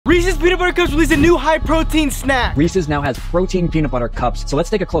Peanut Butter Cups released a new high-protein snack. Reese's now has protein peanut butter cups, so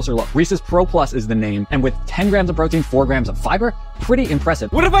let's take a closer look. Reese's Pro Plus is the name, and with 10 grams of protein, 4 grams of fiber, pretty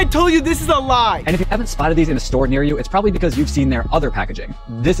impressive. What if I told you this is a lie? And if you haven't spotted these in a store near you, it's probably because you've seen their other packaging.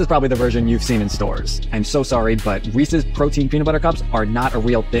 This is probably the version you've seen in stores. I'm so sorry, but Reese's protein peanut butter cups are not a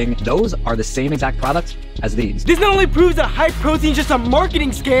real thing. Those are the same exact product as these. This not only proves that high protein is just a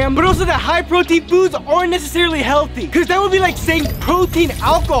marketing scam, but also that high protein foods aren't necessarily healthy. Because that would be like saying protein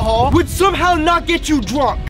alcohol would somehow not get you drunk.